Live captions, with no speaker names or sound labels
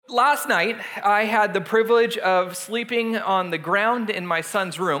last night, I had the privilege of sleeping on the ground in my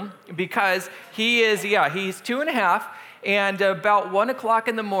son's room because he's 2.5, and about 1 o'clock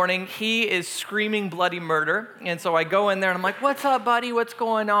in the morning, he is screaming bloody murder. And so I go in there and I'm like, "What's up, buddy? What's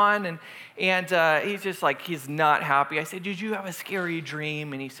going on?" And he's just like, he's not happy. I said, "Did you have a scary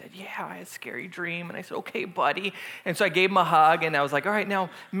dream?" And he said, "Yeah, I had a scary dream." And I said, "Okay, buddy." And so I gave him a hug, and I was like, "All right, now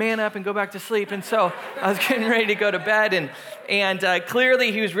man up and go back to sleep." And so I was getting ready to go to bed, and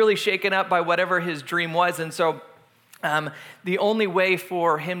clearly he was really shaken up by whatever his dream was. And so the only way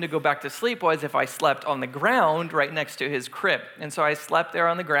for him to go back to sleep was if I slept on the ground right next to his crib. And so I slept there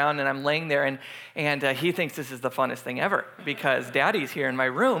on the ground, and I'm laying there, and he thinks this is the funnest thing ever because Daddy's here in my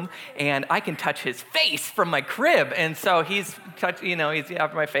room, and I can touch his face from my crib. And so he's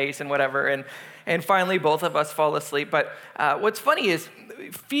after my face and whatever, and finally both of us fall asleep. But what's funny is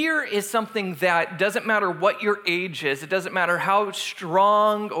fear is something that doesn't matter what your age is. It doesn't matter how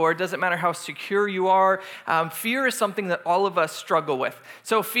strong, or it doesn't matter how secure you are. Fear is something that all of us struggle with.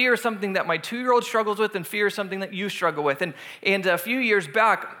 So fear is something that my 2-year-old struggles with, and fear is something that you struggle with. And a few years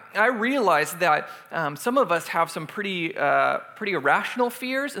back, I realized that some of us have some pretty irrational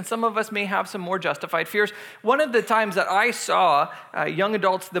fears, and some of us may have some more justified fears. One of the times that I saw young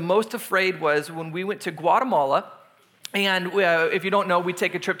adults the most afraid was when we went to Guatemala. And if you don't know, we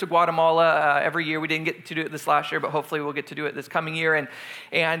take a trip to Guatemala every year. We didn't get to do it this last year, but hopefully we'll get to do it this coming year.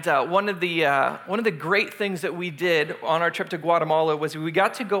 And one of the great things that we did on our trip to Guatemala was we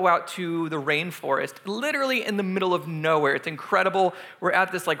got to go out to the rainforest, literally in the middle of nowhere. It's incredible. We're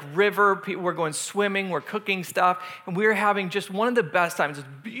at this river. We're going swimming. We're cooking stuff, and we're having just one of the best times. It's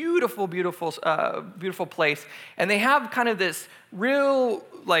beautiful, beautiful, beautiful place. And they have kind of this real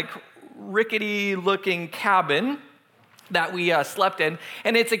rickety-looking cabin that we slept in.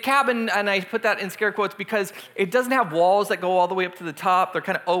 And it's a cabin, and I put that in scare quotes because it doesn't have walls that go all the way up to the top. They're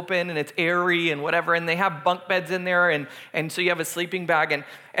kind of open, and it's airy and whatever, and they have bunk beds in there, and so you have a sleeping bag.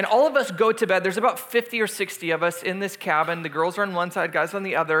 And all of us go to bed. There's about 50 or 60 of us in this cabin. The girls are on one side, guys on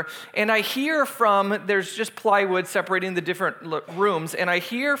the other. And I hear there's just plywood separating the different rooms, and I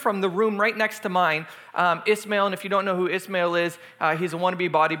hear from the room right next to mine, Ismail. And if you don't know who Ismail is, he's a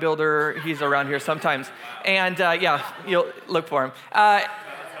wannabe bodybuilder. He's around here sometimes. And you'll look for him.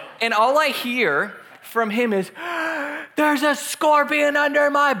 And all I hear from him is, "There's a scorpion under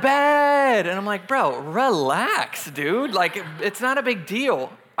my bed." And I'm like, "Bro, relax, dude. It's not a big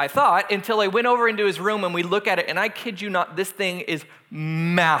deal," I thought, until I went over into his room and we look at it, and I kid you not, this thing is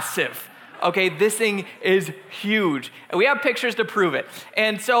massive. Okay, this thing is huge. And we have pictures to prove it.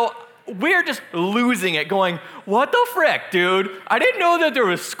 And so we're just losing it, going, "What the frick, dude? I didn't know that there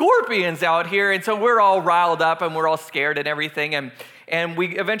were scorpions out here." And so we're all riled up, and we're all scared and everything. And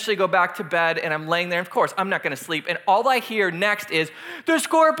we eventually go back to bed, and I'm laying there. And of course, I'm not going to sleep. And all I hear next is, "The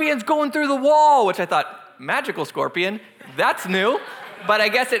scorpion's going through the wall," which I thought, magical scorpion, that's new. But I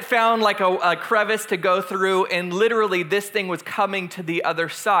guess it found a crevice to go through, and literally this thing was coming to the other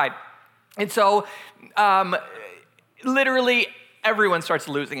side. And so literally everyone starts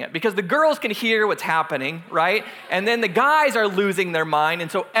losing it because the girls can hear what's happening, right? And then the guys are losing their mind. And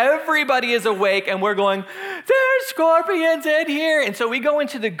so everybody is awake, and we're going, "There's scorpions in here." And so we go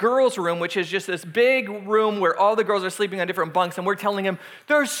into the girls' room, which is just this big room where all the girls are sleeping on different bunks. And we're telling them,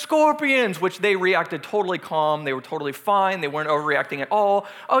 "There's scorpions," which they reacted totally calm. They were totally fine. They weren't overreacting at all.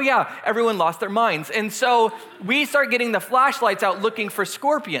 Oh yeah, everyone lost their minds. And so we start getting the flashlights out looking for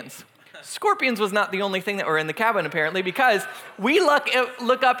scorpions. Scorpions was not the only thing that were in the cabin, apparently, because we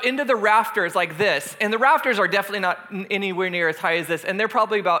look up into the rafters like this, and the rafters are definitely not anywhere near as high as this, and they're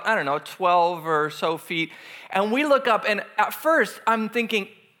probably about, 12 or so feet. And we look up, and at first, I'm thinking,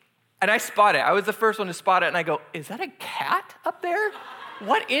 and I spot it. I was the first one to spot it, and I go, "Is that a cat up there?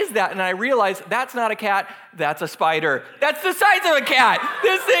 What is that?" And I realize that's not a cat, that's a spider. That's the size of a cat.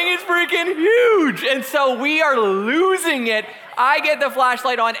 This thing is freaking huge. And so we are losing it. I get the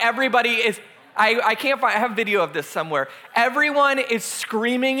flashlight on. Everybody is, I can't find, I have video of this somewhere. Everyone is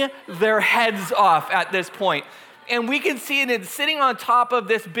screaming their heads off at this point. And we can see it sitting on top of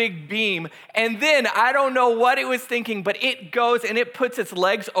this big beam. And then I don't know what it was thinking, but it goes and it puts its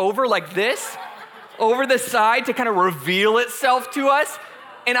legs over like this, over the side to kind of reveal itself to us.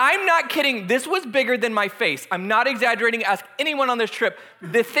 And I'm not kidding, this was bigger than my face. I'm not exaggerating. Ask anyone on this trip.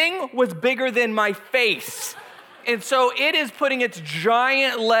 The thing was bigger than my face. And so it is putting its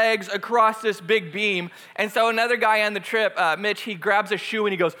giant legs across this big beam. And so another guy on the trip, Mitch, he grabs a shoe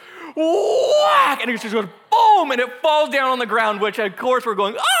and he goes, whack! And he just goes, boom! And it falls down on the ground, which of course we're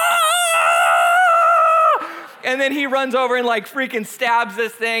going, ah! And then he runs over and freaking stabs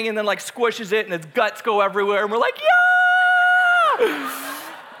this thing and then squishes it and its guts go everywhere. And we're like, yeah!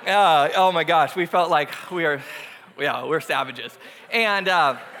 Oh my gosh, we felt like we're savages.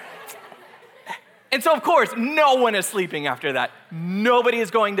 And so, of course, no one is sleeping after that. Nobody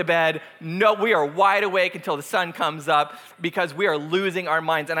is going to bed. No, we are wide awake until the sun comes up because we are losing our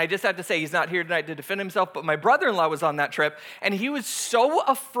minds. And I just have to say, he's not here tonight to defend himself, but my brother-in-law was on that trip, and he was so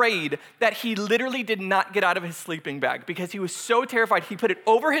afraid that he literally did not get out of his sleeping bag because he was so terrified. He put it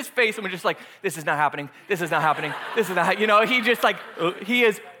over his face and was just like, this is not happening. This is not happening. This is not, he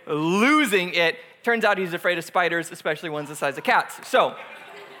is losing it. Turns out he's afraid of spiders, especially ones the size of cats. So,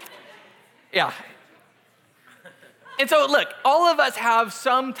 yeah. And so, look, all of us have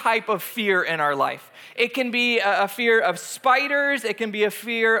some type of fear in our life. It can be a fear of spiders. It can be a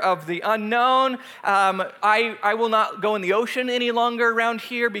fear of the unknown. I will not go in the ocean any longer around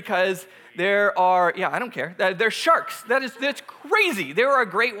here because there are, I don't care. There's sharks. That's crazy. There are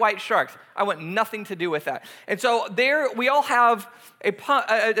great white sharks. I want nothing to do with that. And so we all have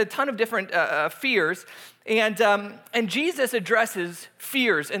a ton of different fears. And Jesus addresses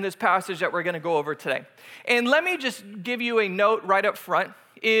fears in this passage that we're going to go over today. And let me just give you a note right up front,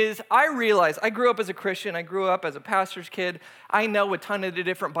 is I realize I grew up as a Christian. I grew up as a pastor's kid. I know a ton of the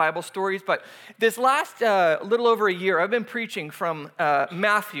different Bible stories, but this last little over a year, I've been preaching from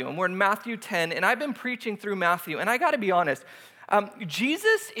Matthew, and we're in Matthew 10, and I've been preaching through Matthew, and I got to be honest,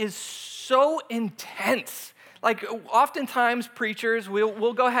 Jesus is so intense. Like, oftentimes preachers,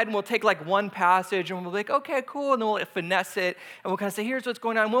 we'll go ahead and we'll take like one passage and we'll be like, okay, cool, and then we'll finesse it, and we'll kind of say, here's what's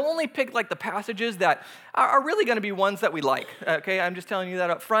going on. We'll only pick like the passages that are really going to be ones that we like, okay? I'm just telling you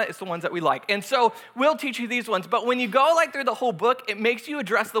that up front. It's the ones that we like. And so we'll teach you these ones, but when you go like through the whole book, it makes you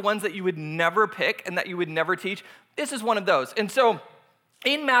address the ones that you would never pick and that you would never teach. This is one of those. And so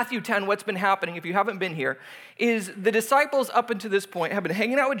in Matthew 10, what's been happening, if you haven't been here, is the disciples up until this point have been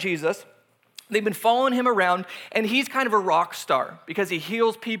hanging out with Jesus. They've been following him around, and he's kind of a rock star because he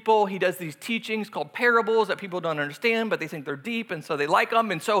heals people. He does these teachings called parables that people don't understand, but they think they're deep, and so they like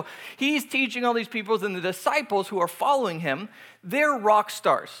them. And so he's teaching all these people, and the disciples who are following him, they're rock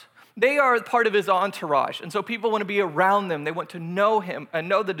stars. They are part of his entourage, and so people want to be around them. They want to know him and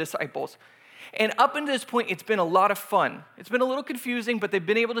know the disciples. And up until this point, it's been a lot of fun. It's been a little confusing, but they've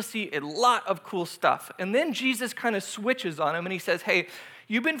been able to see a lot of cool stuff. And then Jesus kind of switches on them, and he says, hey,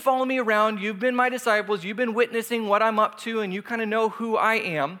 you've been following me around. You've been my disciples. You've been witnessing what I'm up to, and you kind of know who I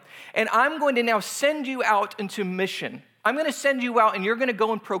am. And I'm going to now send you out into mission. I'm going to send you out, and you're going to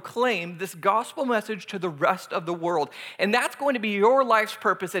go and proclaim this gospel message to the rest of the world. And that's going to be your life's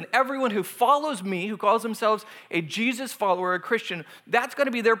purpose. And everyone who follows me, who calls themselves a Jesus follower, a Christian, that's going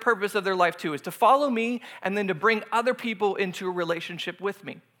to be their purpose of their life too, is to follow me and then to bring other people into a relationship with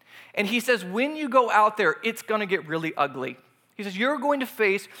me. And he says, when you go out there, it's going to get really ugly. He says, you're going to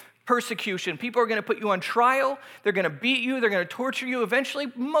face persecution. People are going to put you on trial. They're going to beat you. They're going to torture you.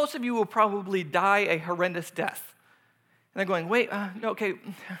 Eventually, most of you will probably die a horrendous death. And they're going, wait, no, okay,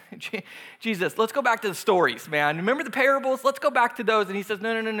 Jesus, let's go back to the stories, man. Remember the parables? Let's go back to those. And he says,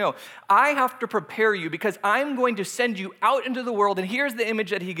 no. I have to prepare you because I'm going to send you out into the world. And here's the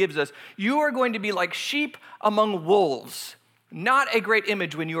image that he gives us. You are going to be like sheep among wolves. Not a great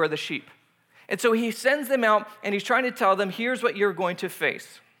image when you are the sheep. And so he sends them out, and he's trying to tell them, here's what you're going to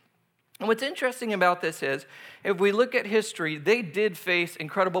face. And what's interesting about this is, if we look at history, they did face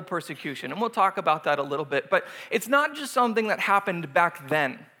incredible persecution. And we'll talk about that a little bit. But it's not just something that happened back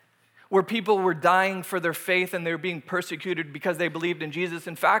then, where people were dying for their faith and they were being persecuted because they believed in Jesus.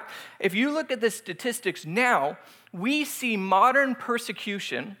 In fact, if you look at the statistics now, we see modern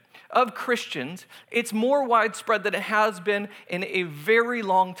persecution of Christians. It's more widespread than it has been in a very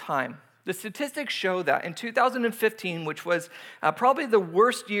long time. The statistics show that in 2015, which was probably the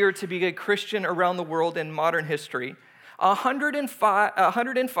worst year to be a Christian around the world in modern history,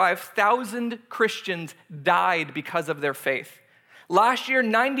 105,000 Christians died because of their faith. Last year,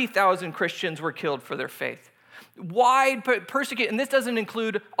 90,000 Christians were killed for their faith. Wide persecuted, and this doesn't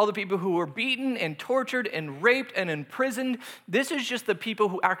include all the people who were beaten and tortured and raped and imprisoned. This is just the people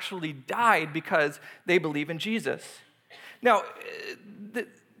who actually died because they believe in Jesus. Now,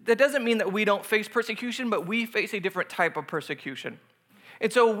 that doesn't mean that we don't face persecution, but we face a different type of persecution.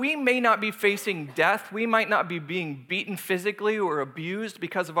 And so we may not be facing death. We might not be being beaten physically or abused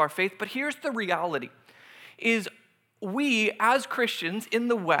because of our faith. But here's the reality, is we as Christians in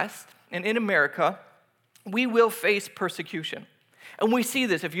the West and in America, we will face persecution. And we see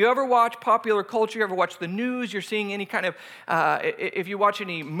this. If you ever watch popular culture, you ever watch the news, you're seeing any kind of, if you watch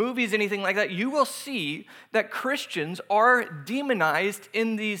any movies, anything like that, you will see that Christians are demonized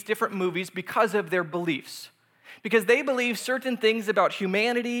in these different movies because of their beliefs. because they believe certain things about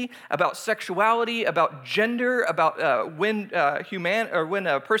humanity, about sexuality, about gender, about when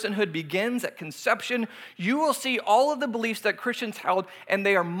personhood begins at conception. You will see all of the beliefs that Christians held, and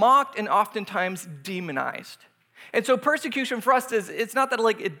they are mocked and oftentimes demonized. And so persecution for us it's not that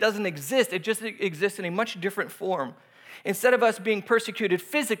like it doesn't exist, it just exists in a much different form. Instead of us being persecuted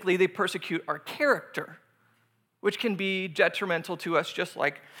physically, they persecute our character, which can be detrimental to us just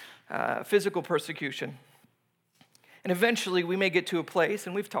like physical persecution. And eventually we may get to a place,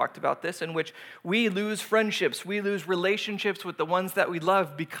 and we've talked about this, in which we lose friendships, we lose relationships with the ones that we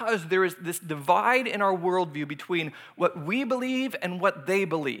love because there is this divide in our worldview between what we believe and what they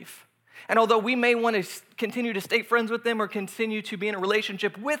believe. And although we may want to continue to stay friends with them or continue to be in a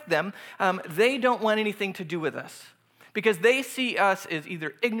relationship with them, they don't want anything to do with us because they see us as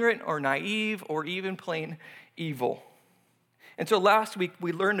either ignorant or naive or even plain evil. And so last week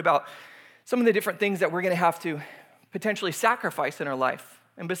we learned about some of the different things that we're going to have to potentially sacrifice in our life.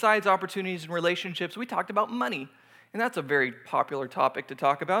 And besides opportunities and relationships, we talked about money. And that's a very popular topic to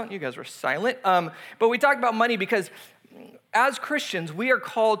talk about. You guys were silent. But we talked about money because as Christians, we are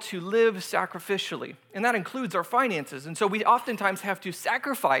called to live sacrificially. And that includes our finances. And so we oftentimes have to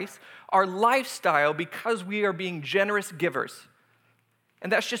sacrifice our lifestyle because we are being generous givers.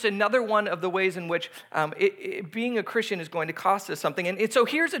 And that's just another one of the ways in which being a Christian is going to cost us something. And so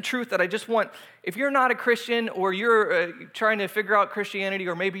here's a truth that I just want, if you're not a Christian or you're trying to figure out Christianity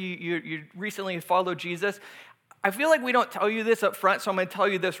or maybe you recently followed Jesus, I feel like we don't tell you this up front, so I'm going to tell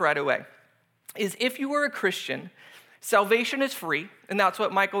you this right away. Is if you are a Christian, salvation is free, and that's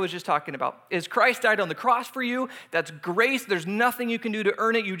what Michael was just talking about. Is Christ died on the cross for you? That's grace. There's nothing you can do to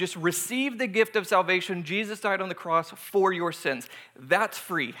earn it. You just receive the gift of salvation. Jesus died on the cross for your sins. That's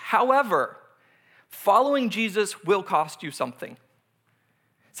free. However, following Jesus will cost you something.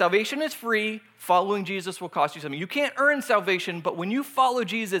 Salvation is free. Following Jesus will cost you something. You can't earn salvation, but when you follow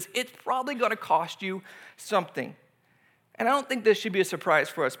Jesus, it's probably going to cost you something. And I don't think this should be a surprise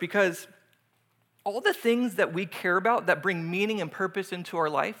for us because all the things that we care about that bring meaning and purpose into our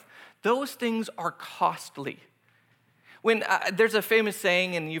life, those things are costly. When there's a famous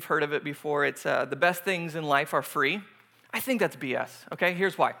saying, and you've heard of it before, it's the best things in life are free. I think that's BS, okay?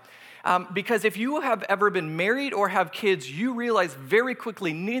 Here's why. Because if you have ever been married or have kids, you realize very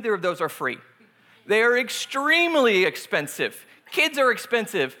quickly neither of those are free. They are extremely expensive. Kids are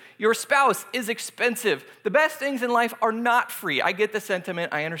expensive. Your spouse is expensive. The best things in life are not free. I get the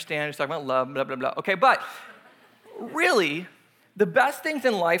sentiment. I understand. It's talking about love, blah, blah, blah. Okay, but really, the best things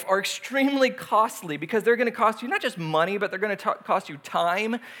in life are extremely costly because they're going to cost you not just money, but they're going to cost you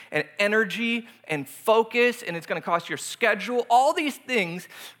time and energy and focus, and it's going to cost your schedule. All these things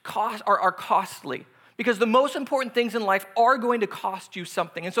are costly. Because the most important things in life are going to cost you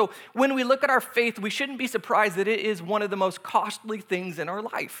something. And so when we look at our faith, we shouldn't be surprised that it is one of the most costly things in our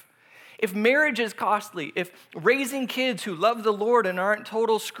life. If marriage is costly, if raising kids who love the Lord and aren't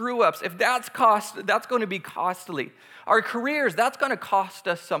total screw-ups, if that's going to be costly. Our careers, that's going to cost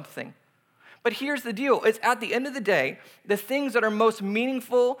us something. But here's the deal. It's at the end of the day, the things that are most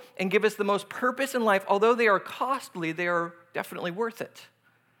meaningful and give us the most purpose in life, although they are costly, they are definitely worth it.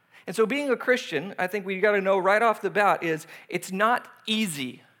 And so being a Christian, I think we got to know right off the bat is it's not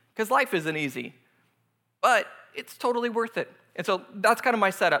easy, because life isn't easy, but it's totally worth it. And so that's kind of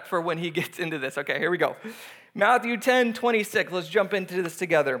my setup for when he gets into this. Okay, here we go. Matthew 10:26, let's jump into this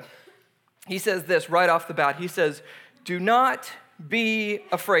together. He says this right off the bat. He says, do not be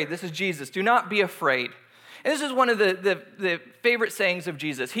afraid. This is Jesus. Do not be afraid. And this is one of the favorite sayings of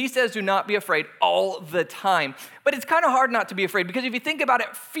Jesus. He says, do not be afraid all the time. But it's kind of hard not to be afraid because if you think about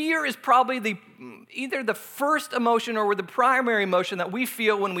it, fear is probably either the first emotion or the primary emotion that we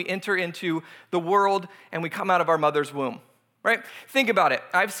feel when we enter into the world and we come out of our mother's womb, right? Think about it.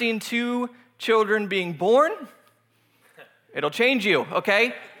 I've seen 2 children being born. It'll change you,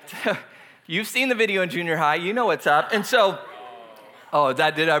 okay? You've seen the video in junior high. You know what's up. And so,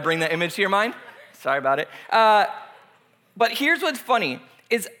 did I bring that image to your mind? Sorry about it. But here's what's funny,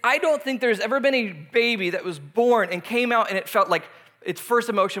 is I don't think there's ever been a baby that was born and came out and it felt like its first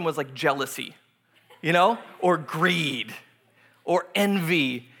emotion was like jealousy, or greed, or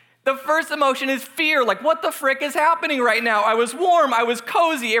envy. The first emotion is fear, like what the frick is happening right now? I was warm, I was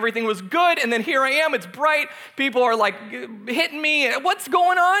cozy, everything was good, and then here I am, it's bright, people are like hitting me, what's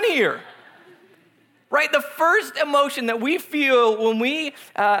going on here? Right, the first emotion that we feel when we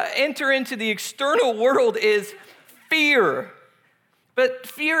enter into the external world is fear. But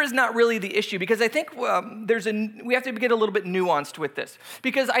fear is not really the issue because I think we have to get a little bit nuanced with this.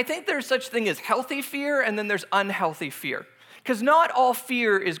 Because I think there's such thing as healthy fear and then there's unhealthy fear. Because not all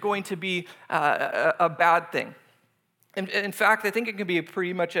fear is going to be a bad thing. In fact, I think it can be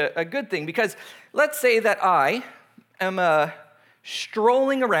pretty much a good thing, because let's say that I am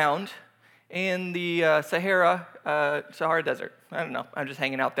strolling around in the Sahara Desert. I don't know, I'm just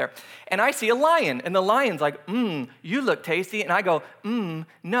hanging out there. And I see a lion, and the lion's like, you look tasty. And I go,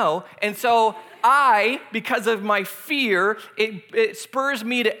 no. And so because of my fear, it spurs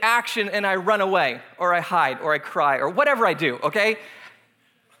me to action, and I run away, or I hide, or I cry, or whatever I do, okay?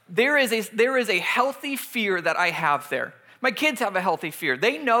 There is a healthy fear that I have there. My kids have a healthy fear.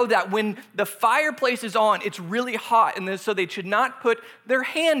 They know that when the fireplace is on, it's really hot, and so they should not put their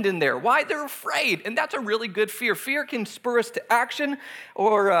hand in there. Why? They're afraid, and that's a really good fear. Fear can spur us to action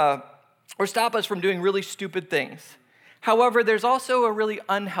or stop us from doing really stupid things. However, there's also a really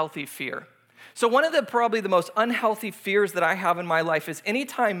unhealthy fear. So one of probably the most unhealthy fears that I have in my life is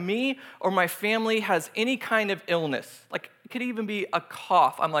anytime me or my family has any kind of illness, like it could even be a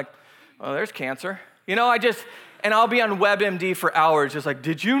cough, I'm like, oh, there's cancer. And I'll be on WebMD for hours, just like,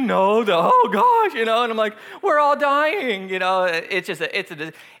 did you know oh gosh, and I'm like, we're all dying, that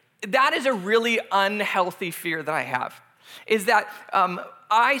is a really unhealthy fear that I have, is that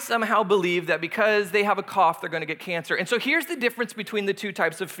I somehow believe that because they have a cough, they're gonna get cancer. And so here's the difference between the two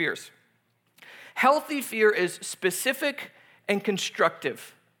types of fears. Healthy fear is specific and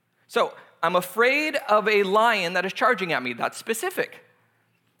constructive. So I'm afraid of a lion that is charging at me, that's specific,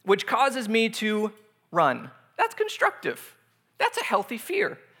 which causes me to run. That's constructive. That's a healthy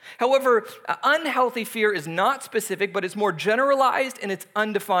fear. However, unhealthy fear is not specific, but it's more generalized and it's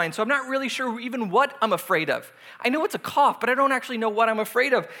undefined. So I'm not really sure even what I'm afraid of. I know it's a cough, but I don't actually know what I'm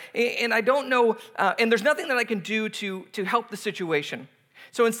afraid of. And I don't know, and there's nothing that I can do to help the situation.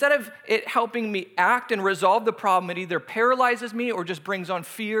 So instead of it helping me act and resolve the problem, it either paralyzes me or just brings on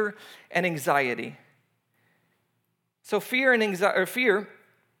fear and anxiety. So fear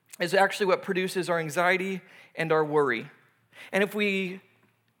is actually what produces our anxiety and our worry. And if we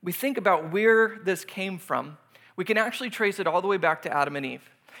think about where this came from, we can actually trace it all the way back to Adam and Eve.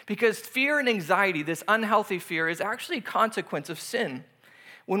 Because fear and anxiety, this unhealthy fear, is actually a consequence of sin.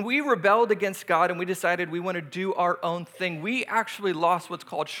 When we rebelled against God and we decided we want to do our own thing, we actually lost what's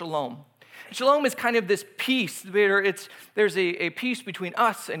called shalom. Shalom is kind of this peace where there's a peace between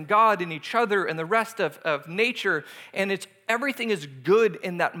us and God and each other and the rest of nature, and everything is good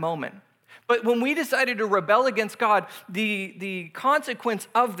in that moment. But when we decided to rebel against God, the consequence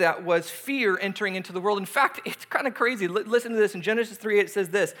of that was fear entering into the world. In fact, it's kind of crazy. Listen to this. In Genesis 3:8, it says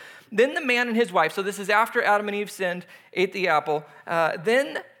this. Then the man and his wife, so this is after Adam and Eve sinned, ate the apple.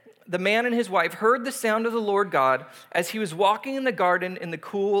 Then the man and his wife heard the sound of the Lord God as he was walking in the garden in the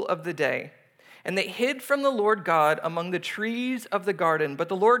cool of the day. And they hid from the Lord God among the trees of the garden. But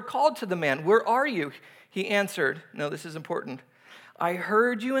the Lord called to the man, "Where are you?" He answered, no, this is important. "I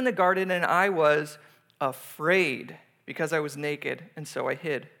heard you in the garden, and I was afraid because I was naked, and so I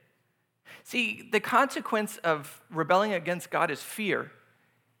hid." See, the consequence of rebelling against God is fear.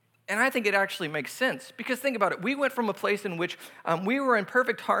 And I think it actually makes sense, because think about it. We went from a place in which we were in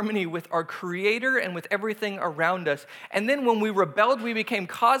perfect harmony with our Creator and with everything around us. And then when we rebelled, we became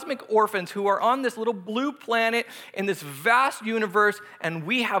cosmic orphans who are on this little blue planet in this vast universe, and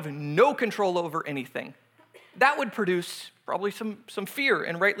we have no control over anything. That would produce probably some fear,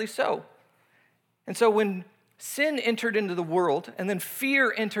 and rightly so. And so when sin entered into the world and then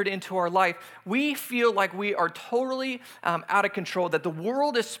fear entered into our life, we feel like we are totally out of control, that the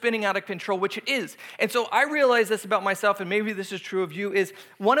world is spinning out of control, which it is. And so I realize this about myself, and maybe this is true of you, is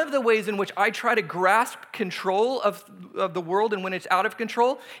one of the ways in which I try to grasp control of the world and when it's out of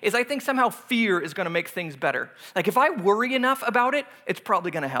control is I think somehow fear is going to make things better. Like if I worry enough about it, it's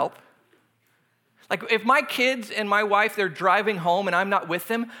probably going to help. Like if my kids and my wife, they're driving home and I'm not with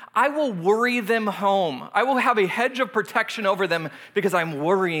them, I will worry them home. I will have a hedge of protection over them because I'm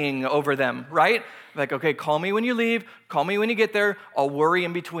worrying over them, right? Like, okay, call me when you leave, call me when you get there, I'll worry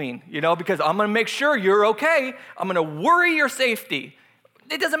in between, because I'm gonna make sure you're okay. I'm gonna worry your safety.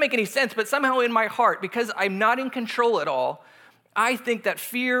 It doesn't make any sense, but somehow in my heart, because I'm not in control at all, I think that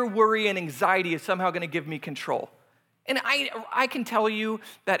fear, worry, and anxiety is somehow gonna give me control. And I can tell you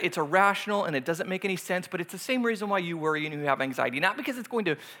that it's irrational and it doesn't make any sense, but it's the same reason why you worry and you have anxiety. Not because it's going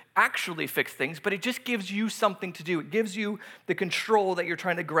to actually fix things, but it just gives you something to do. It gives you the control that you're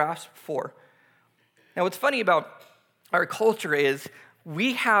trying to grasp for. Now, what's funny about our culture is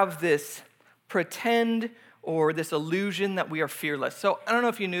we have this pretend or this illusion that we are fearless. So I don't know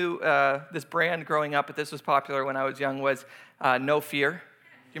if you knew this brand growing up, but this was popular when I was young, was No Fear. Do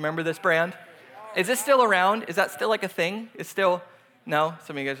you remember this brand? Is this still around? Is that still like a thing? It's still, no?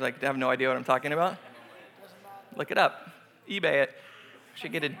 Some of you guys have no idea what I'm talking about? Look it up. eBay it.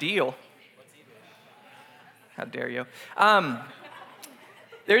 Should get a deal. How dare you?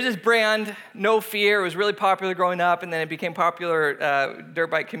 There's this brand, No Fear. It was really popular growing up, and then it became popular dirt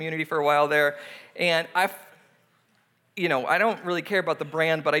bike community for a while there. And I don't really care about the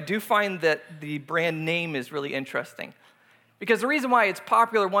brand, but I do find that the brand name is really interesting. Because the reason why it's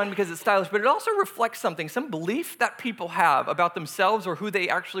popular, one, because it's stylish, but it also reflects something, some belief that people have about themselves or who they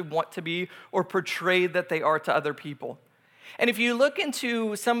actually want to be or portray that they are to other people. And if you look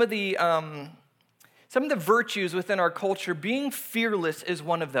into some of the virtues within our culture, being fearless is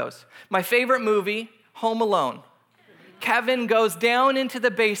one of those. My favorite movie, Home Alone. Kevin goes down into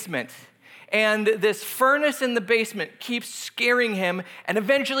the basement, and this furnace in the basement keeps scaring him, and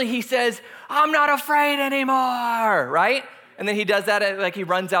eventually he says, "I'm not afraid anymore," right? And then he does that, like he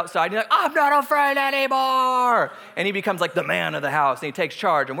runs outside, and he's like, "I'm not afraid anymore." And he becomes like the man of the house, and he takes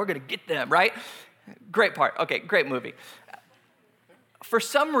charge, and we're gonna get them, right? Great part, okay, great movie. For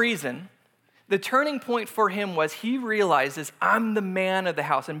some reason, the turning point for him was he realizes, I'm the man of the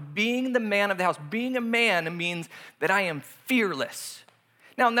house. And being the man of the house, being a man means that I am fearless.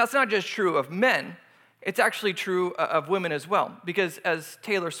 Now, that's not just true of men. It's actually true of women as well. Because as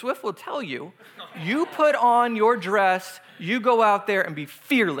Taylor Swift will tell you, you put on your dress, you go out there and be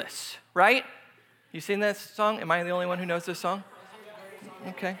fearless, right? You seen this song? Am I the only one who knows this song?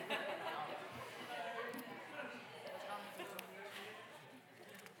 Okay.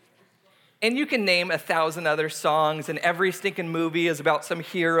 And you can name 1,000 other songs, and every stinking movie is about some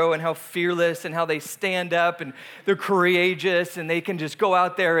hero and how fearless and how they stand up and they're courageous and they can just go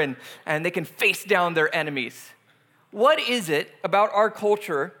out there and they can face down their enemies. What is it about our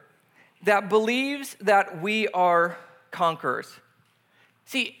culture that believes that we are conquerors?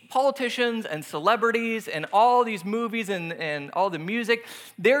 See, politicians and celebrities and all these movies and all the music,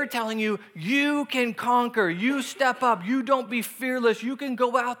 they're telling you, you can conquer, you step up, you don't be fearless, you can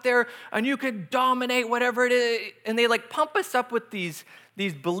go out there and you can dominate whatever it is. And they like pump us up with these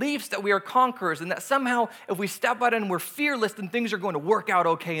beliefs that we are conquerors and that somehow if we step out and we're fearless, then things are going to work out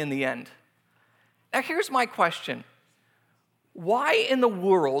okay in the end. Now here's my question. Why in the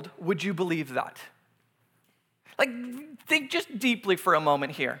world would you believe that? Like, think just deeply for a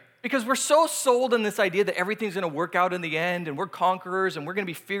moment here. Because we're so sold in this idea that everything's going to work out in the end, and we're conquerors, and we're going to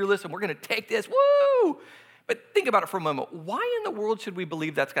be fearless, and we're going to take this, woo! But think about it for a moment. Why in the world should we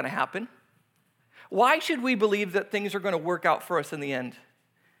believe that's going to happen? Why should we believe that things are going to work out for us in the end?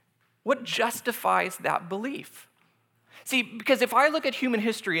 What justifies that belief? See, because if I look at human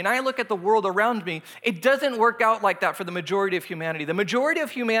history and I look at the world around me, it doesn't work out like that for the majority of humanity. The majority of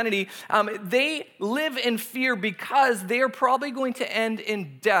humanity, they live in fear because they are probably going to end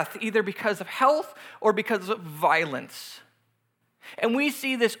in death, either because of health or because of violence. And we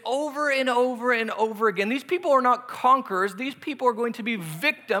see this over and over and over again. These people are not conquerors. These people are going to be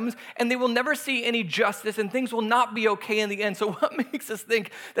victims, and they will never see any justice, and things will not be okay in the end. So what makes us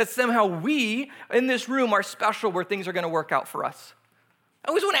think that somehow we in this room are special where things are going to work out for us? I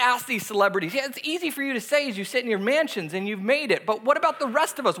always want to ask these celebrities, yeah, it's easy for you to say as you sit in your mansions and you've made it, but what about the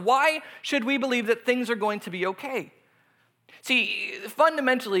rest of us? Why should we believe that things are going to be okay? See,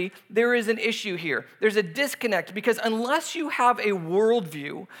 fundamentally, there is an issue here. There's a disconnect because unless you have a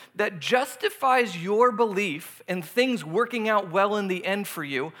worldview that justifies your belief in things working out well in the end for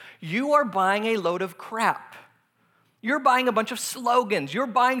you, you are buying a load of crap. You're buying a bunch of slogans. You're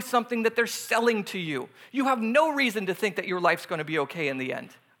buying something that they're selling to you. You have no reason to think that your life's going to be okay in the end,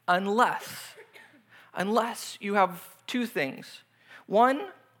 unless you have two things. One,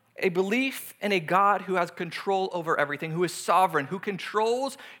 a belief in a God who has control over everything, who is sovereign, who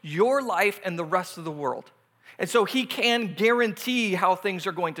controls your life and the rest of the world. And so he can guarantee how things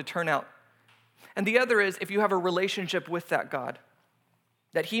are going to turn out. And the other is if you have a relationship with that God,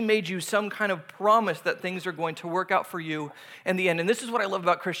 that he made you some kind of promise that things are going to work out for you in the end. And this is what I love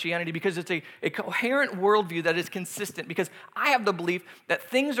about Christianity because it's a coherent worldview that is consistent because I have the belief that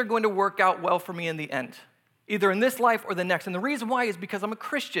things are going to work out well for me in the end, either in this life or the next. And the reason why is because I'm a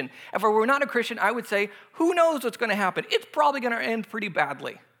Christian. If I were not a Christian, I would say, who knows what's going to happen? It's probably going to end pretty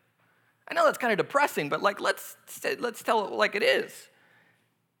badly. I know that's kind of depressing, but let's tell it like it is.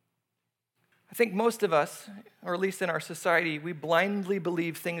 I think most of us, or at least in our society, we blindly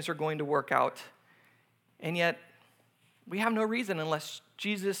believe things are going to work out. And yet, we have no reason unless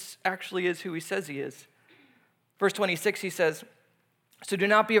Jesus actually is who he says he is. Verse 26, he says, "So do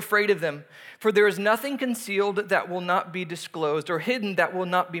not be afraid of them, for there is nothing concealed that will not be disclosed, or hidden that will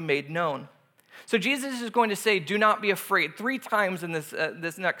not be made known." So Jesus is going to say, do not be afraid, 3 times in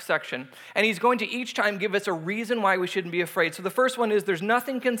this next section. And he's going to each time give us a reason why we shouldn't be afraid. So the first one is there's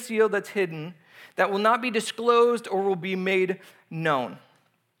nothing concealed that's hidden that will not be disclosed or will be made known.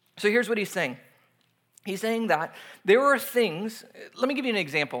 So here's what he's saying. He's saying that there are things, let me give you an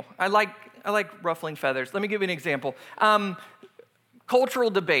example. I like ruffling feathers. Let me give you an example. Cultural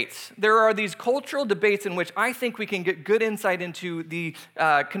debates. There are these cultural debates in which I think we can get good insight into the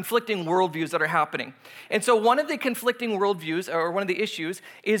conflicting worldviews that are happening. And so one of the conflicting worldviews, or one of the issues,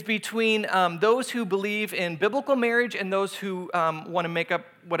 is between those who believe in biblical marriage and those who want to make up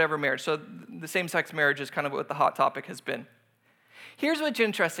whatever marriage. So the same-sex marriage is kind of what the hot topic has been. Here's what's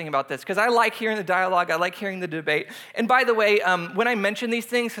interesting about this, because I like hearing the dialogue, I like hearing the debate. And by the way, when I mention these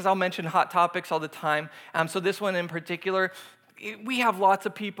things, because I'll mention hot topics all the time, so this one in particular, we have lots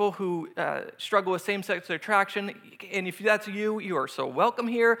of people who struggle with same-sex attraction, and if that's you, you are so welcome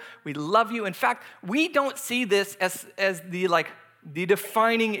here. We love you. In fact, we don't see this as the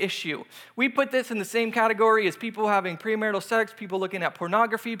defining issue. We put this in the same category as people having premarital sex, people looking at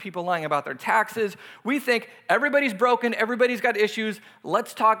pornography, people lying about their taxes. We think everybody's broken, everybody's got issues.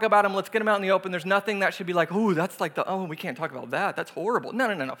 Let's talk about them. Let's get them out in the open. There's nothing that should be like, oh, that's like we can't talk about that. That's horrible.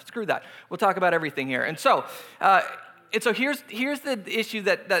 No. Screw that. We'll talk about everything here. And so here's the issue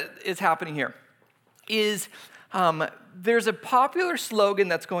that is happening here. There's a popular slogan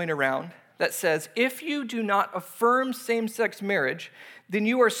that's going around that says, if you do not affirm same-sex marriage, then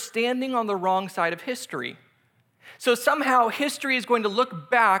you are standing on the wrong side of history. So somehow history is going to look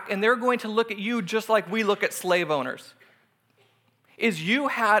back and they're going to look at you just like we look at slave owners. You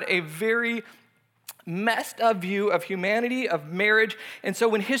had a very messed up view of humanity, of marriage, and so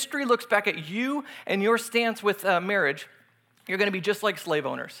when history looks back at you and your stance with marriage, you're going to be just like slave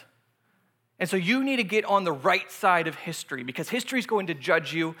owners. And so you need to get on the right side of history because history is going to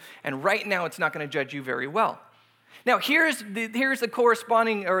judge you, and right now it's not going to judge you very well. Now here's the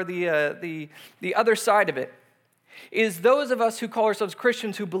corresponding, or the other side of it, is those of us who call ourselves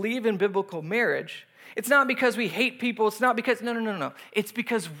Christians who believe in biblical marriage. It's not because we hate people. It's not because, no. It's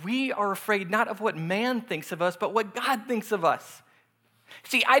because we are afraid not of what man thinks of us, but what God thinks of us.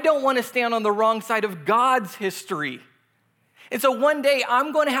 See, I don't want to stand on the wrong side of God's history. And so one day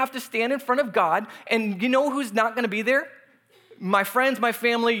I'm going to have to stand in front of God, and you know who's not going to be there? My friends, my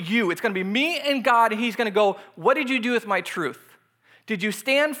family, you. It's going to be me and God, and he's going to go, what did you do with my truth? Did you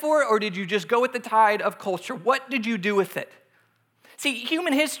stand for it, or did you just go with the tide of culture? What did you do with it? See,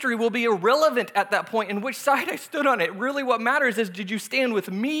 human history will be irrelevant at that point in which side I stood on it. Really what matters is, did you stand with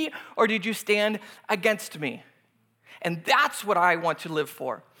me, or did you stand against me? And that's what I want to live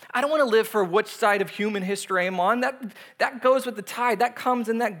for. I don't want to live for which side of human history I'm on. That goes with the tide. That comes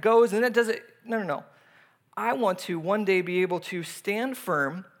and that goes, and that doesn't. No. I want to one day be able to stand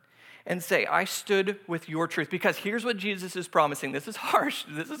firm and say, I stood with your truth. Because here's what Jesus is promising. This is harsh,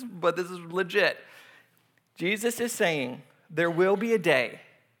 but this is legit. Jesus is saying there will be a day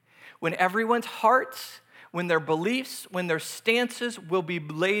when everyone's hearts, when their beliefs, when their stances will be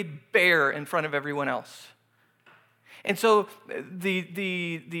laid bare in front of everyone else. And so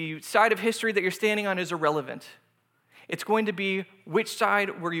the side of history that you're standing on is irrelevant. It's going to be, which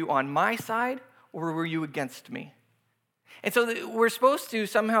side were you on, my side, or were you against me? And so we're supposed to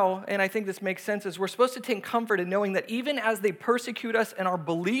somehow, and I think this makes sense, is we're supposed to take comfort in knowing that even as they persecute us in our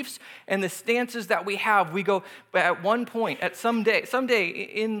beliefs and the stances that we have, we go, but at one point, at someday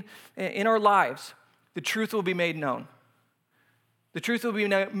in our lives, the truth will be made known. The truth will be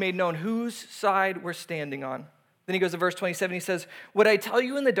made known whose side we're standing on. Then he goes to verse 27, he says, what I tell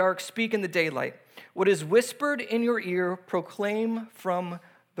you in the dark, speak in the daylight. What is whispered in your ear, proclaim from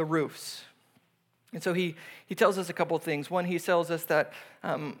the roofs. And so he tells us a couple of things. One, he tells us that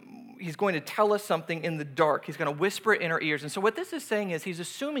he's going to tell us something in the dark. He's going to whisper it in our ears. And so what this is saying is he's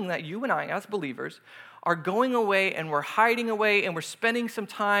assuming that you and I, as believers, are going away and we're hiding away and we're spending some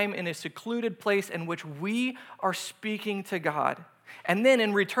time in a secluded place in which we are speaking to God. And then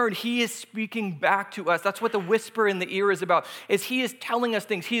in return, he is speaking back to us. That's what the whisper in the ear is about, is he is telling us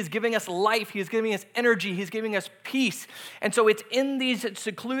things. He is giving us life. He is giving us energy. He's giving us peace. And so it's in these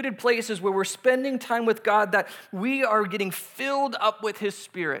secluded places where we're spending time with God that we are getting filled up with his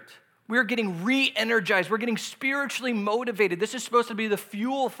Spirit. We're getting re-energized. We're getting spiritually motivated. This is supposed to be the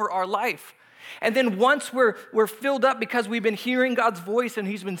fuel for our life. And then once we're filled up because we've been hearing God's voice and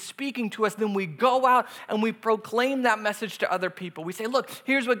he's been speaking to us, then we go out and we proclaim that message to other people. We say, look,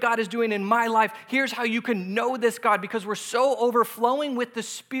 here's what God is doing in my life. Here's how you can know this God, because we're so overflowing with the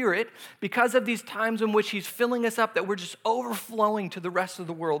Spirit because of these times in which he's filling us up that we're just overflowing to the rest of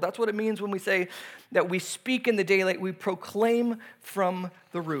the world. That's what it means when we say that we speak in the daylight, we proclaim from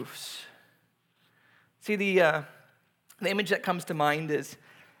the roofs. See, the image that comes to mind is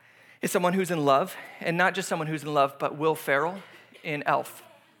someone who's in love, and not just someone who's in love, but Will Ferrell in Elf.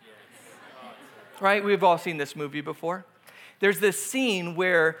 Right? We've all seen this movie before. there's this scene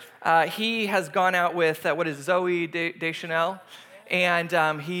where he has gone out with, Zoe Deschanel,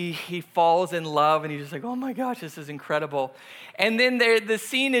 and he falls in love, and he's just like, oh my gosh, this is incredible. And then the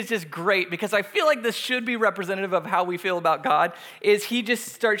scene is just great, because I feel like this should be representative of how we feel about God, is he just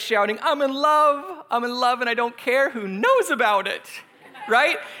starts shouting, I'm in love, and I don't care who knows about it,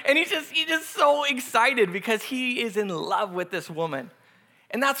 right? And he's just so excited because he is in love with this woman.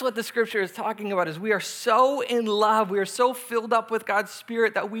 And that's what the scripture is talking about, is we are so in love, we are so filled up with God's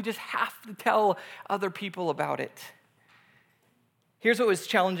Spirit that we just have to tell other people about it. Here's what was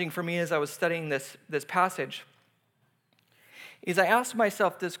challenging for me as I was studying this passage, is I asked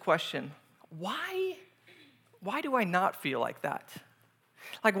myself this question: why do I not feel like that?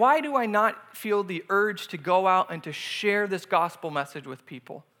 Like, why do I not feel the urge to go out and to share this gospel message with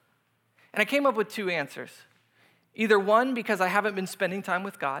people? And I came up with two answers. Either one, because I haven't been spending time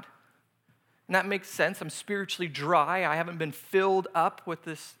with God, and that makes sense. I'm spiritually dry. I haven't been filled up with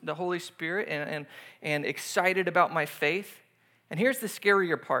the Holy Spirit and excited about my faith. And here's the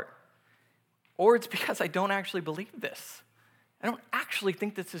scarier part. Or it's because I don't actually believe this. I don't actually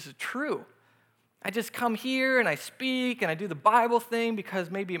think this is true. I just come here and I speak and I do the Bible thing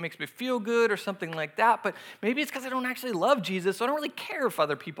because maybe it makes me feel good or something like that, but maybe it's because I don't actually love Jesus, so I don't really care if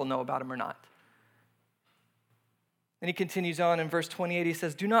other people know about him or not. And he continues on in verse 28, he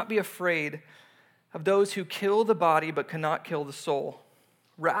says, do not be afraid of those who kill the body but cannot kill the soul.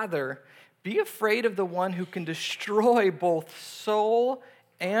 Rather, be afraid of the one who can destroy both soul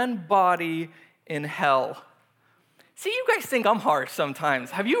and body in hell. See, you guys think I'm harsh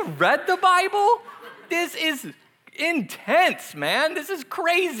sometimes. Have you read the Bible? This is intense, man. This is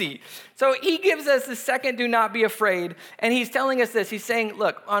crazy. So he gives us the second, do not be afraid. And he's telling us this. He's saying,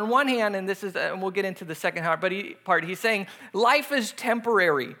 look, on one hand, and this is, and we'll get into the second part, he's saying life is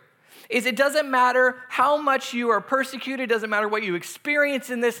temporary. It doesn't matter how much you are persecuted. It doesn't matter what you experience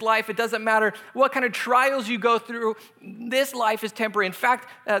in this life. It doesn't matter what kind of trials you go through. This life is temporary. In fact,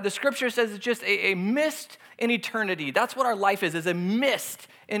 the scripture says it's just a mist in eternity. That's what our life is a mist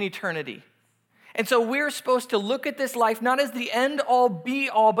in eternity. And so we're supposed to look at this life not as the end all be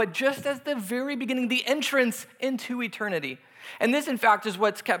all, but just as the very beginning, the entrance into eternity. And this, in fact, is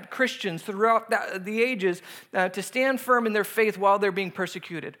what's kept Christians throughout the ages to stand firm in their faith while they're being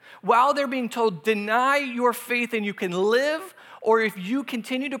persecuted. While they're being told, deny your faith and you can live, or if you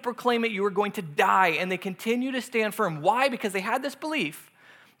continue to proclaim it, you are going to die. And they continue to stand firm. Why? Because they had this belief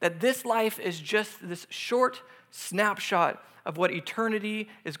that this life is just this short snapshot of what eternity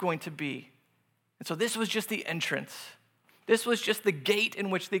is going to be. And so this was just the entrance. This was just the gate in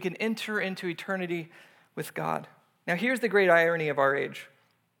which they can enter into eternity with God. Now, here's the great irony of our age.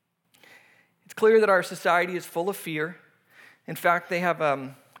 It's clear that our society is full of fear. In fact, they have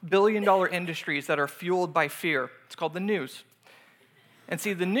billion-dollar industries that are fueled by fear. It's called the news. And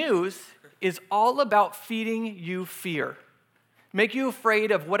see, the news is all about feeding you fear. Make you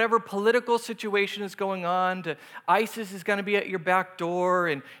afraid of whatever political situation is going on, to ISIS is going to be at your back door,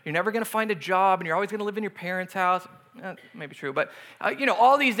 and you're never going to find a job, and you're always going to live in your parents' house. Maybe true, but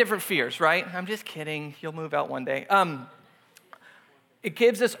all these different fears, right? I'm just kidding. You'll move out one day. It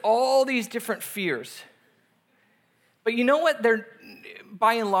gives us all these different fears. But you know what? They're,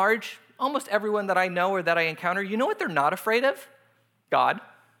 by and large, almost everyone that I know or that I encounter, you know what they're not afraid of? God.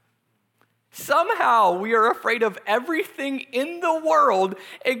 Somehow we are afraid of everything in the world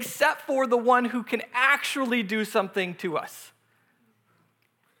except for the one who can actually do something to us.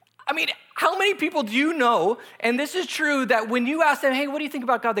 I mean, how many people do you know, and this is true, that when you ask them, hey, what do you think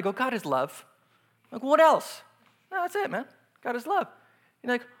about God? They go, God is love. Like, what else? No, that's it, man. God is love.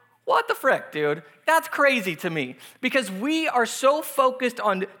 You're like, what the frick, dude? That's crazy to me, because we are so focused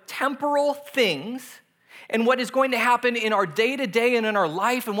on temporal things and what is going to happen in our day-to-day and in our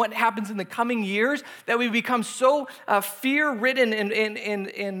life and what happens in the coming years that we become so fear-ridden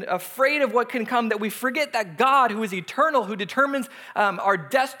and afraid of what can come that we forget that God, who is eternal, who determines our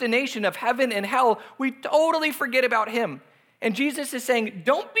destination of heaven and hell, we totally forget about him. And Jesus is saying,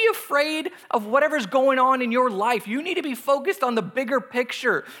 don't be afraid of whatever's going on in your life. You need to be focused on the bigger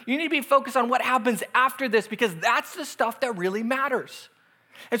picture. You need to be focused on what happens after this, because that's the stuff that really matters.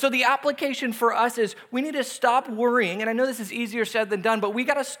 And so the application for us is we need to stop worrying, and I know this is easier said than done, but we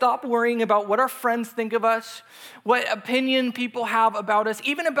got to stop worrying about what our friends think of us, what opinion people have about us,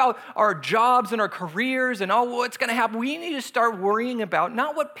 even about our jobs and our careers and all what's going to happen. We need to start worrying about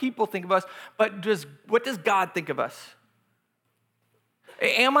not what people think of us, but what does God think of us?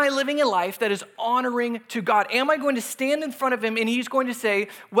 Am I living a life that is honoring to God? Am I going to stand in front of him and he's going to say,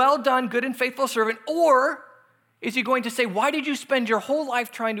 well done, good and faithful servant, or is he going to say, why did you spend your whole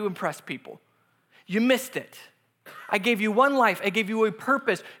life trying to impress people? You missed it. I gave you one life. I gave you a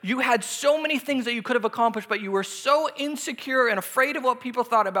purpose. You had so many things that you could have accomplished, but you were so insecure and afraid of what people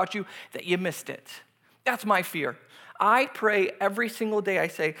thought about you that you missed it. That's my fear. I pray every single day, I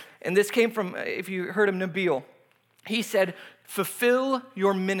say, and this came from, if you heard of Nabil, he said, fulfill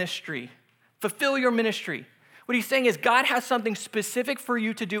your ministry. Fulfill your ministry. What he's saying is God has something specific for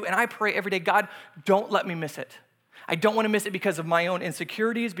you to do, and I pray every day, God, don't let me miss it. I don't want to miss it because of my own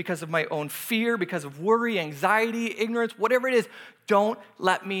insecurities, because of my own fear, because of worry, anxiety, ignorance, whatever it is. Don't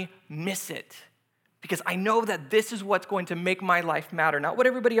let me miss it because I know that this is what's going to make my life matter. Not what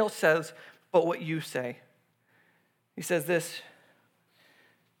everybody else says, but what you say. He says this,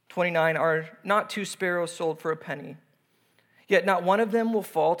 29, are not 2 sparrows sold for a penny? Yet not one of them will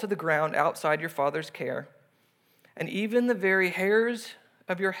fall to the ground outside your Father's care. And even the very hairs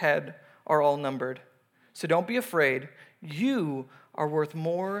of your head are all numbered. So don't be afraid. You are worth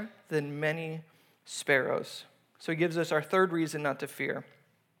more than many sparrows. So he gives us our third reason not to fear.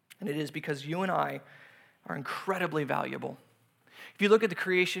 And it is because you and I are incredibly valuable. If you look at the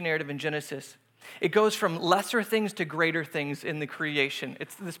creation narrative in Genesis, it goes from lesser things to greater things in the creation.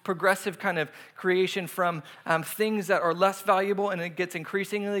 It's this progressive kind of creation from things that are less valuable, and it gets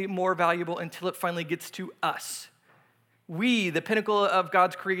increasingly more valuable until it finally gets to us. We, the pinnacle of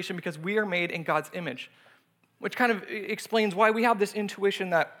God's creation, because we are made in God's image, which kind of explains why we have this intuition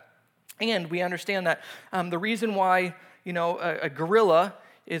that, and we understand that the reason why, a gorilla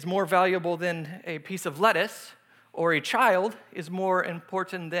is more valuable than a piece of lettuce, or a child is more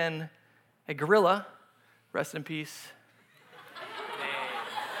important than a gorilla, rest in peace.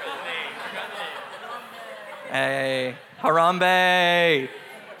 Hey, Harambe.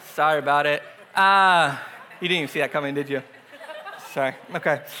 Sorry about it. You didn't even see that coming, did you? Sorry.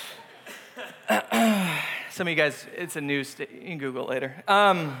 Okay. Some of you guys, it's a news. You can Google it later.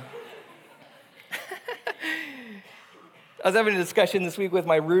 I was having a discussion this week with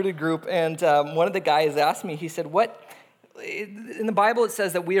my Rooted group, and one of the guys asked me, he said, in the Bible it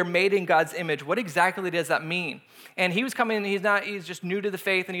says that we are made in God's image. What exactly does that mean? And he was coming, he's just new to the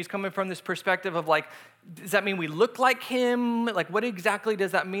faith, and he's coming from this perspective of does that mean we look like him? What exactly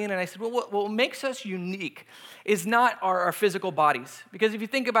does that mean? And I said, well, what makes us unique is not our physical bodies. Because if you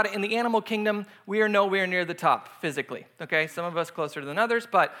think about it, in the animal kingdom, we are nowhere near the top physically, okay? Some of us closer than others,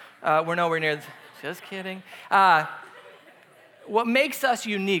 but we're nowhere near, just kidding. What makes us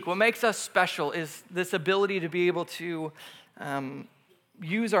unique, what makes us special is this ability to be able to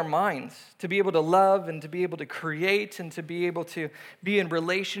use our minds, to be able to love and to be able to create and to be able to be in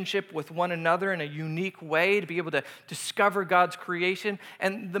relationship with one another in a unique way, to be able to discover God's creation.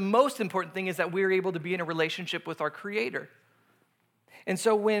 And the most important thing is that we're able to be in a relationship with our Creator. And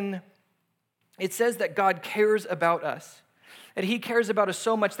so when it says that God cares about us, that he cares about us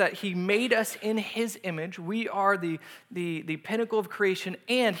so much that he made us in his image. We are the pinnacle of creation,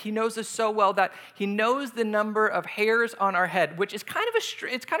 and he knows us so well that he knows the number of hairs on our head, which is kind of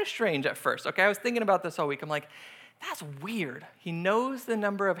strange at first, okay? I was thinking about this all week. I'm like, that's weird. He knows the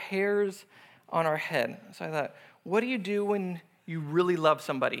number of hairs on our head. So I thought, what do you do when you really love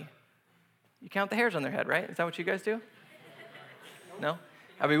somebody? You count the hairs on their head, right? Is that what you guys do? No?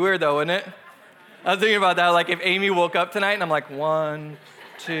 That'd be weird though, wouldn't it? I was thinking about that, if Amy woke up tonight and I'm like, 1,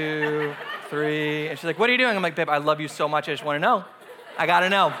 2, 3, and she's like, what are you doing? I'm like, babe, I love you so much, I just want to know. I gotta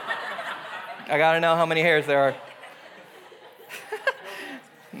know. I gotta know how many hairs there are.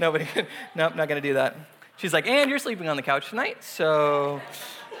 Nope, not gonna do that. She's like, and you're sleeping on the couch tonight, so.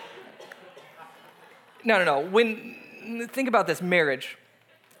 No. Think about this, marriage.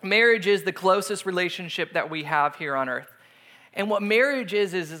 Marriage is the closest relationship that we have here on earth. And what marriage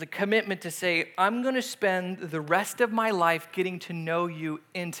is a commitment to say, I'm going to spend the rest of my life getting to know you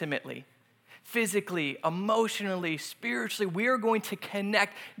intimately, physically, emotionally, spiritually. We are going to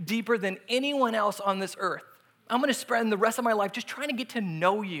connect deeper than anyone else on this earth. I'm going to spend the rest of my life just trying to get to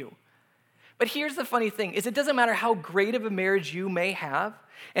know you. But here's the funny thing, is it doesn't matter how great of a marriage you may have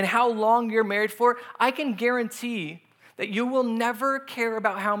and how long you're married for, I can guarantee that you will never care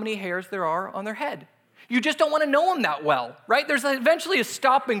about how many hairs there are on their head. You just don't want to know them that well, right? There's eventually a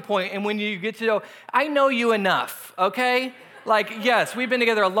stopping point, and when you get to know, I know you enough, okay? Yes, we've been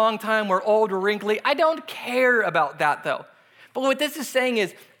together a long time, we're old, we're wrinkly. I don't care about that, though. But what this is saying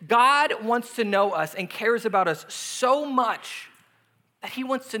is God wants to know us and cares about us so much that he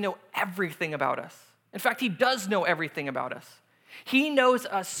wants to know everything about us. In fact, he does know everything about us. He knows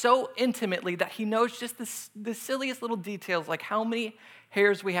us so intimately that he knows just the silliest little details, like how many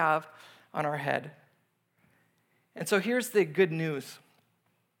hairs we have on our head. And so here's the good news,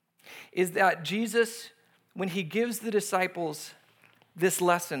 is that Jesus, when he gives the disciples this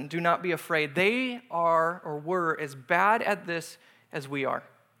lesson, do not be afraid, they are or were as bad at this as we are.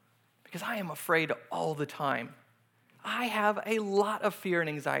 Because I am afraid all the time. I have a lot of fear and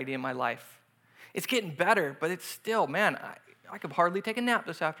anxiety in my life. It's getting better, but it's still, man, I could hardly take a nap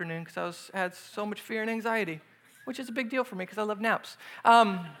this afternoon because I had so much fear and anxiety, which is a big deal for me because I love naps.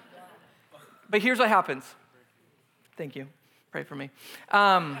 But here's what happens. Thank you. Pray for me.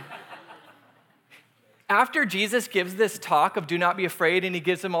 After Jesus gives this talk of do not be afraid, and he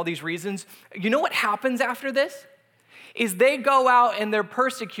gives them all these reasons, you know what happens after this? Is they go out and they're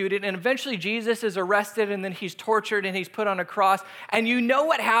persecuted, and eventually Jesus is arrested, and then he's tortured, and he's put on a cross. And you know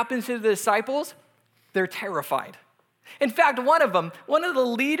what happens to the disciples? They're terrified. In fact, one of the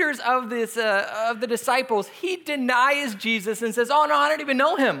leaders of the disciples, he denies Jesus and says, oh, no, I don't even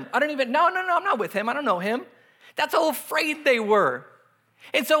know him. No, I'm not with him. I don't know him. That's how afraid they were.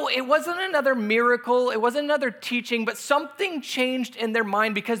 And so it wasn't another miracle. It wasn't another teaching, but something changed in their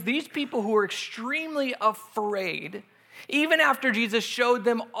mind because these people who were extremely afraid, even after Jesus showed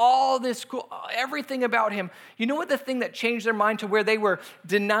them all this everything about him, you know what the thing that changed their mind to where they were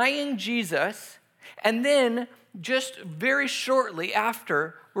denying Jesus, and then just very shortly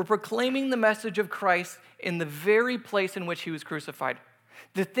after, were proclaiming the message of Christ in the very place in which he was crucified.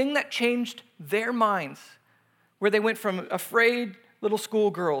 The thing that changed their minds, where they went from afraid little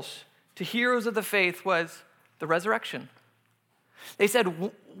schoolgirls to heroes of the faith, was the resurrection. They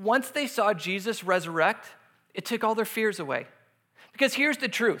said once they saw Jesus resurrect, it took all their fears away. Because here's the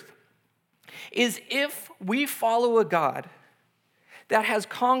truth, is if we follow a God that has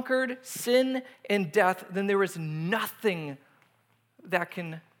conquered sin and death, then there is nothing that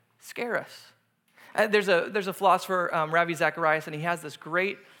can scare us. There's a philosopher, Ravi Zacharias, and he has this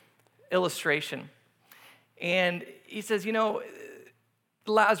great illustration. And he says, you know,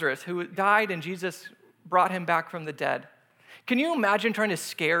 Lazarus, who died and Jesus brought him back from the dead. Can you imagine trying to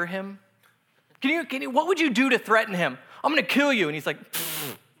scare him? Can you, what would you do to threaten him? I'm going to kill you. And he's like,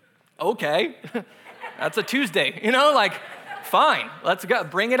 okay, that's a Tuesday, fine, let's go,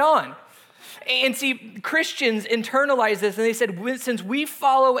 bring it on. And see, Christians internalized this, and they said, since we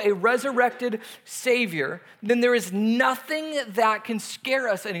follow a resurrected Savior, then there is nothing that can scare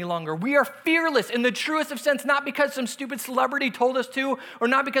us any longer. We are fearless in the truest of sense, not because some stupid celebrity told us to, or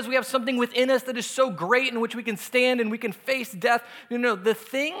not because we have something within us that is so great in which we can stand and we can face death. No, the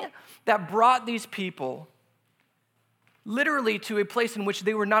thing that brought these people literally to a place in which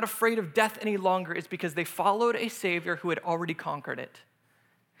they were not afraid of death any longer is because they followed a Savior who had already conquered it.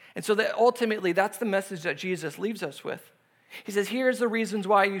 And so that ultimately, that's the message that Jesus leaves us with. He says, here's the reasons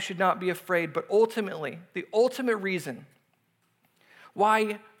why you should not be afraid, but ultimately, the ultimate reason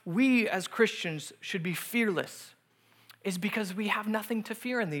why we as Christians should be fearless is because we have nothing to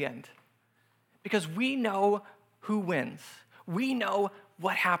fear in the end. Because we know who wins. We know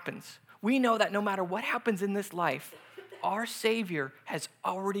what happens. We know that no matter what happens in this life, our Savior has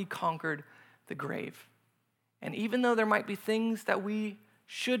already conquered the grave. And even though there might be things that we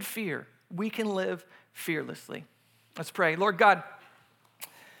should fear, we can live fearlessly. Let's pray. Lord God,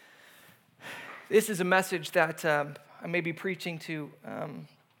 this is a message that I may be preaching to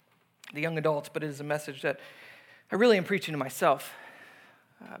the young adults, but it is a message that I really am preaching to myself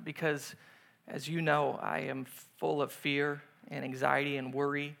because, as you know, I am full of fear and anxiety and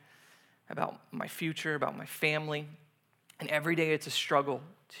worry about my future, about my family, and every day it's a struggle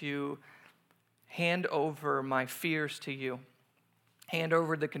to hand over my fears to you. Hand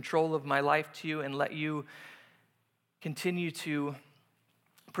over the control of my life to you and let you continue to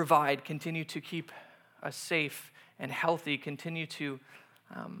provide, continue to keep us safe and healthy, continue to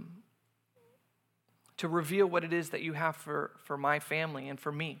reveal what it is that you have for my family and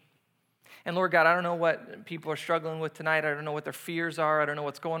for me. And Lord God, I don't know what people are struggling with tonight. I don't know what their fears are. I don't know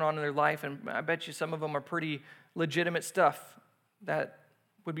what's going on in their life. And I bet you some of them are pretty legitimate stuff that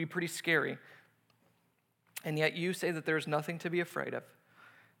would be pretty scary. And yet you say that there's nothing to be afraid of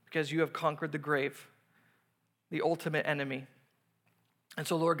because you have conquered the grave, the ultimate enemy. And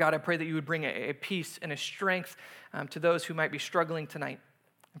so, Lord God, I pray that you would bring a peace and a strength to those who might be struggling tonight.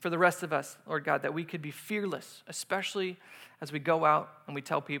 And for the rest of us, Lord God, that we could be fearless, especially as we go out and we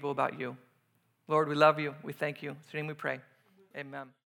tell people about you. Lord, we love you. We thank you. In your name we pray. Amen.